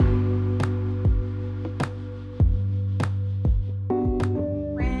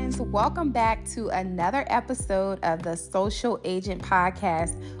Welcome back to another episode of the Social Agent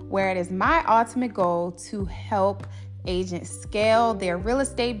Podcast, where it is my ultimate goal to help agents scale their real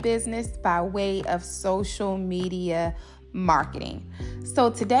estate business by way of social media marketing. So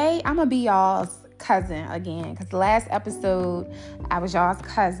today I'm going to be y'all's cousin again, because the last episode I was y'all's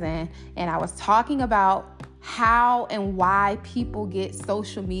cousin and I was talking about how and why people get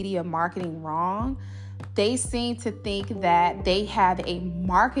social media marketing wrong. They seem to think that they have a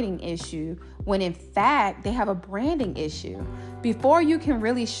marketing issue when in fact they have a branding issue. Before you can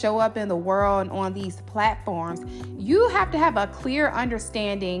really show up in the world on these platforms, you have to have a clear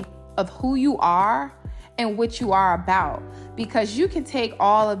understanding of who you are and what you are about, because you can take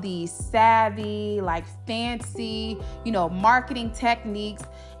all of these savvy, fancy, marketing techniques,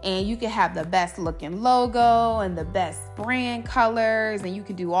 and you can have the best looking logo and the best brand colors, and you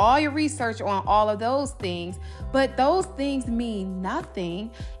can do all your research on all of those things. But those things mean nothing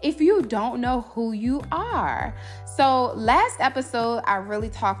if you don't know who you are. So last episode, I really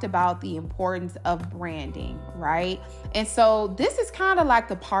talked about the importance of branding, right? And so this is kind of like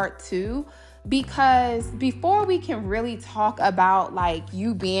the part 2. Because before we can really talk about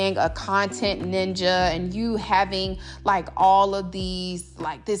you being a content ninja and you having all of these,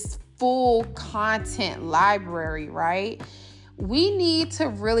 this full content library, right? We need to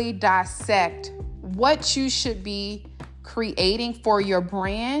really dissect what you should be creating for your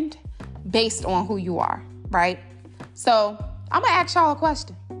brand based on who you are, right? So I'm gonna ask y'all a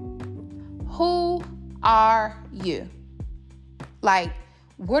question. Who are you?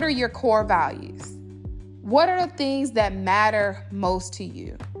 What are your core values? What are the things that matter most to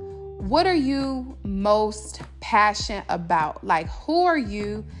you? What are you most passionate about? Who are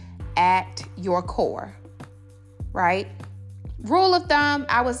you at your core, right? Rule of thumb,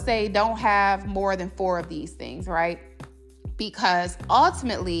 I would say don't have more than 4 of these things, right? Because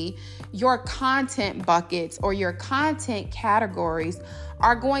ultimately, your content buckets or your content categories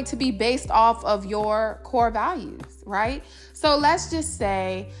are going to be based off of your core values, right? So let's just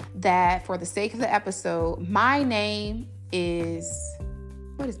say that for the sake of the episode, my name is,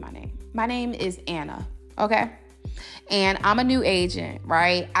 what is my name? My name is Anna, okay? And I'm a new agent,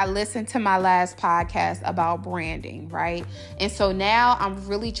 right? I listened to my last podcast about branding, right? And so now I'm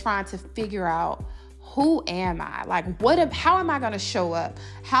really trying to figure out, who am I? How am I going to show up?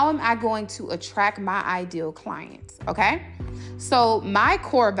 How am I going to attract my ideal clients? Okay. So my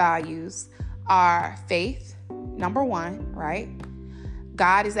core values are faith, number 1, right?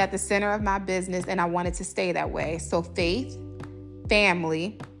 God is at the center of my business and I want it to stay that way. So faith,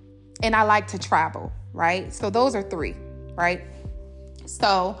 family, and I like to travel, right? So those are 3, right?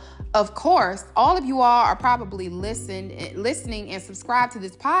 So of course, all of you all are probably listening and subscribe to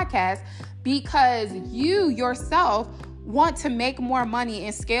this podcast because you yourself want to make more money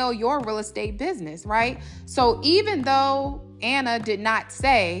and scale your real estate business, right? So even though Anna did not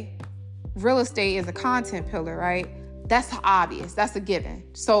say real estate is a content pillar, right? That's obvious. That's a given.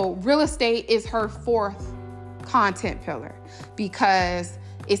 So real estate is her 4th content pillar, because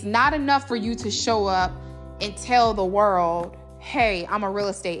it's not enough for you to show up and tell the world, hey, I'm a real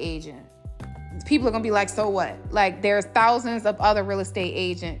estate agent. People are going to be like, so what? There's thousands of other real estate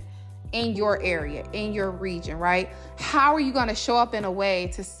agents in your area, in your region, right? How are you going to show up in a way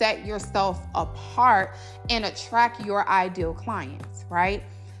to set yourself apart and attract your ideal clients, right?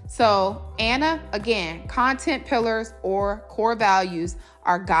 So Anna, again, content pillars or core values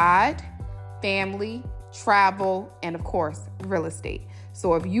are God, family, travel, and of course, real estate.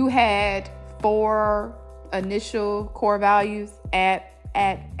 So if you had 4 initial core values, add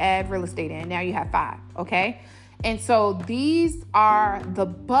real estate in, now you have 5, okay? And so these are the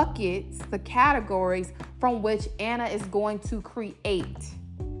buckets, the categories from which Anna is going to create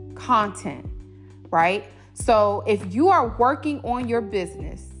content, right? So if you are working on your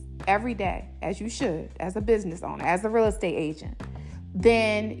business every day, as you should, as a business owner, as a real estate agent,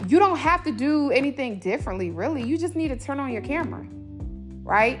 then you don't have to do anything differently, really. You just need to turn on your camera,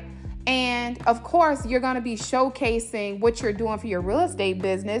 right? And of course, you're going to be showcasing what you're doing for your real estate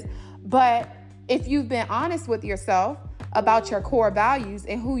business, but if you've been honest with yourself about your core values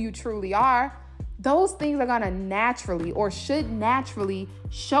and who you truly are, those things are going to naturally or should naturally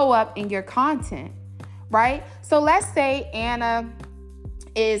show up in your content, right? So let's say Anna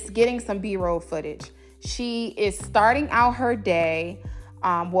is getting some B-roll footage. She is starting out her day.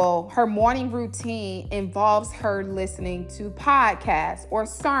 Her morning routine involves her listening to podcasts or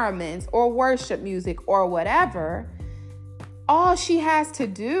sermons or worship music or whatever. All she has to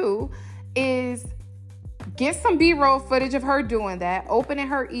do is get some B-roll footage of her doing that, opening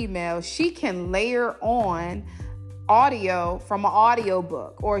her email. She can layer on audio from an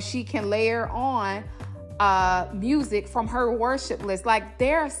audiobook, or she can layer on music from her worship list. Like,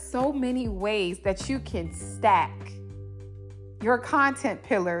 there are so many ways that you can stack your content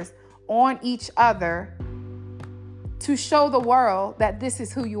pillars on each other to show the world that this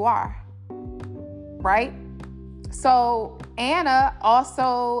is who you are, right? So Anna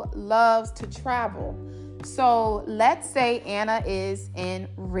also loves to travel. So let's say Anna is in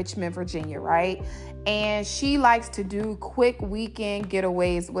Richmond, Virginia, right? And she likes to do quick weekend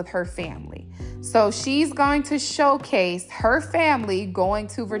getaways with her family. So she's going to showcase her family going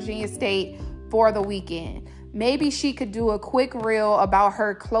to Virginia State for the weekend. Maybe she could do a quick reel about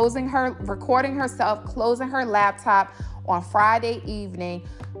her recording herself, closing her laptop on Friday evening,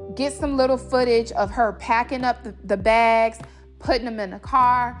 get some little footage of her packing up the bags, putting them in the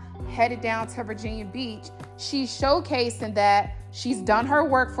car, headed down to Virginia Beach. She's showcasing that she's done her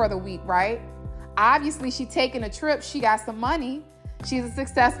work for the week, right? Obviously, she's taking a trip. She got some money. She's a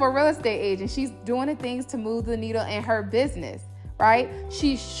successful real estate agent. She's doing the things to move the needle in her business, right?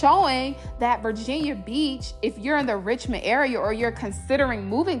 She's showing that Virginia Beach, if you're in the Richmond area or you're considering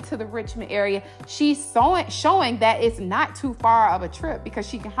moving to the Richmond area, she's showing that it's not too far of a trip, because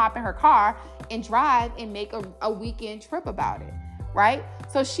she can hop in her car and drive and make a weekend trip about it, right?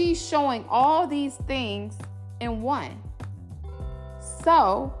 So she's showing all these things in one.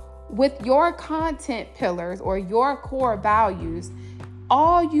 So with your content pillars or your core values,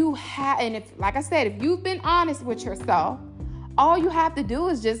 all you have, and if, like I said, if you've been honest with yourself, all you have to do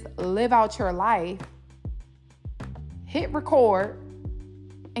is just live out your life, hit record,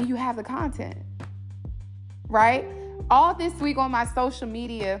 and you have the content, right? All this week on my social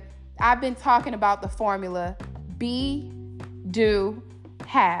media, I've been talking about the formula be, do,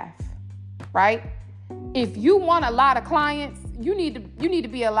 have, right? If you want a lot of clients, you need to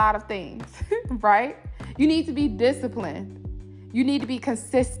be a lot of things, right? You need to be disciplined. You need to be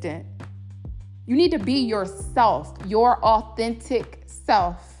consistent. You need to be yourself, your authentic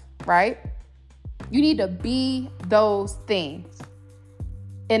self, right? You need to be those things.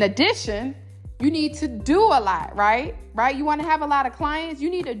 In addition, you need to do a lot, right? Right? You want to have a lot of clients. You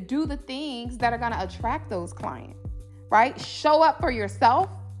need to do the things that are going to attract those clients, right? Show up for yourself.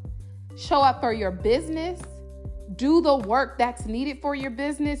 Show up for your business. Do the work that's needed for your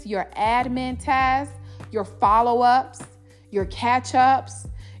business, your admin tasks, your follow-ups, your catch-ups,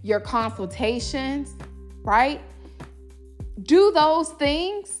 your consultations, right? Do those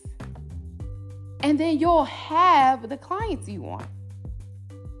things, and then you'll have the clients you want,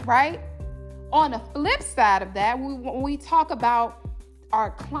 right? On the flip side of that, when we talk about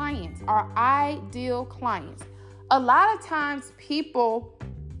our clients, our ideal clients, a lot of times people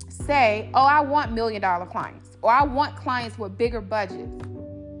say, oh, I want $1 million clients, or I want clients with bigger budgets.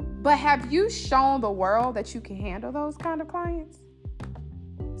 But have you shown the world that you can handle those kind of clients?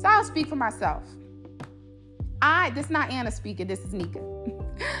 So I'll speak for myself. This is not Anna speaking, this is Nika.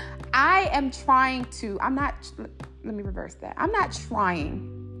 I'm not trying.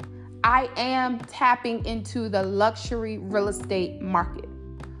 I am tapping into the luxury real estate market,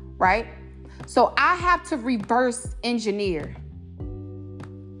 right? So I have to reverse engineer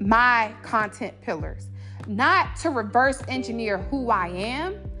my content pillars, not to reverse engineer who I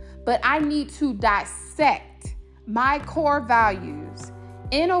am, but I need to dissect my core values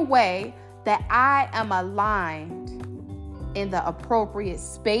in a way that I am aligned in the appropriate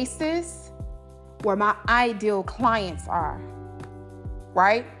spaces where my ideal clients are,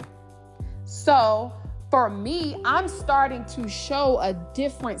 right? So for me, I'm starting to show a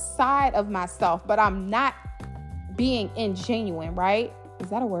different side of myself, but I'm not being ingenuine, right? Is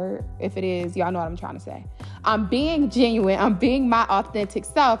that a word? If it is, y'all know what I'm trying to say. I'm being genuine. I'm being my authentic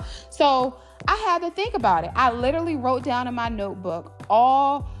self. So I had to think about it. I literally wrote down in my notebook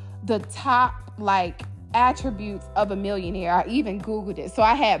all the top attributes of a millionaire. I even Googled it. So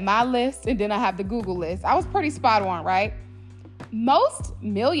I had my list and then I have the Google list. I was pretty spot on, right? Most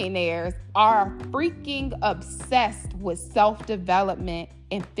millionaires are freaking obsessed with self-development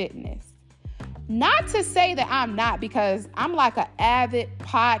and fitness. Not to say that I'm not, because I'm like an avid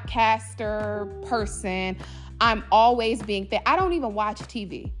podcaster person. I'm always being fit. I don't even watch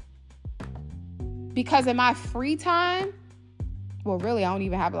TV. Because in my free time, well, really, I don't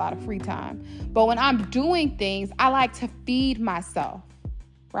even have a lot of free time. But when I'm doing things, I like to feed myself,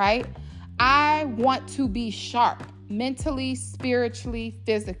 right? I want to be sharp mentally, spiritually,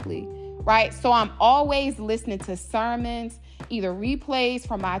 physically, right? So I'm always listening to sermons, either replays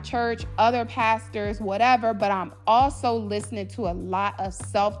from my church, other pastors, whatever, but I'm also listening to a lot of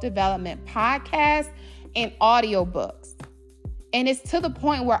self-development podcasts and audiobooks. And it's to the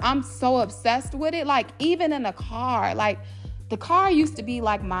point where I'm so obsessed with it. Like, even in a car, like, the car used to be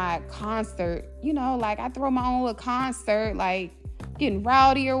like my concert, like I throw my own little concert, like getting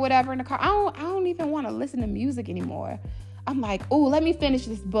rowdy or whatever in the car. I don't even want to listen to music anymore. I'm like, oh, let me finish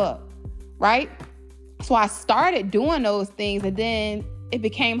this book, right? So I started doing those things, and then it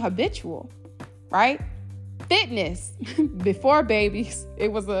became habitual, right? Fitness, before babies,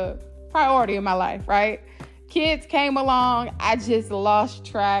 it was a priority in my life, right? Kids came along, I just lost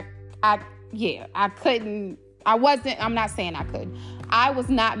track. I'm not saying I couldn't. I was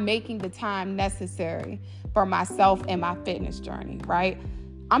not making the time necessary for myself and my fitness journey, right?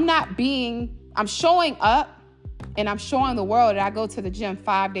 I'm showing up, and I'm showing the world that I go to the gym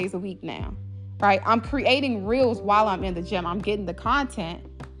 5 days a week now, right? I'm creating reels while I'm in the gym. I'm getting the content.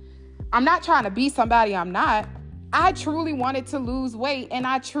 I'm not trying to be somebody I'm not. I truly wanted to lose weight, and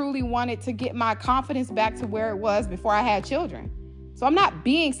I truly wanted to get my confidence back to where it was before I had children. So I'm not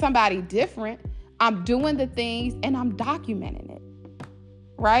being somebody different. I'm doing the things, and I'm documenting it,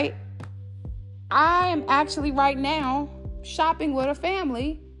 right? I am actually right now shopping with a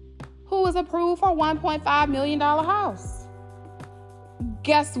family who was approved for a $1.5 million house.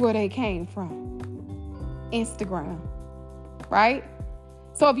 Guess where they came from? Instagram, right?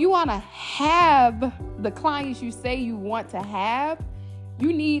 So if you want to have the clients you say you want to have,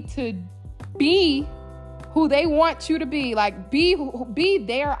 you need to be who they want you to be. Like, be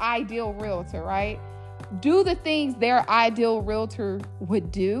their ideal realtor, right? Do the things their ideal realtor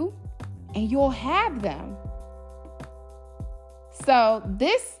would do, and you'll have them. So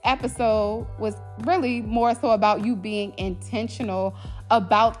this episode was really more so about you being intentional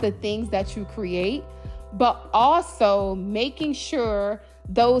about the things that you create, but also making sure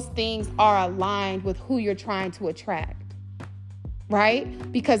those things are aligned with who you're trying to attract,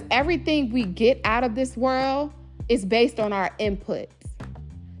 right? Because everything we get out of this world is based on our inputs.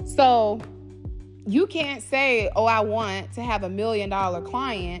 So you can't say, oh, I want to have $1 million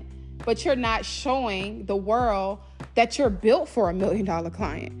client, but you're not showing the world that you're built for $1 million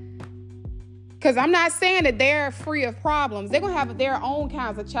client. Because I'm not saying that they're free of problems. They're going to have their own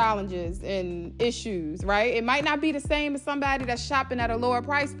kinds of challenges and issues, right? It might not be the same as somebody that's shopping at a lower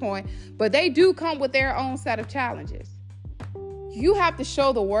price point, but they do come with their own set of challenges. You have to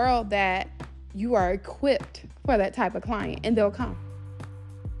show the world that you are equipped for that type of client, and they'll come.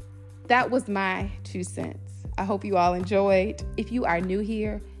 That was my 2 cents. I hope you all enjoyed. If you are new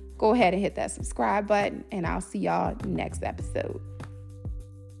here, go ahead and hit that subscribe button, and I'll see y'all next episode.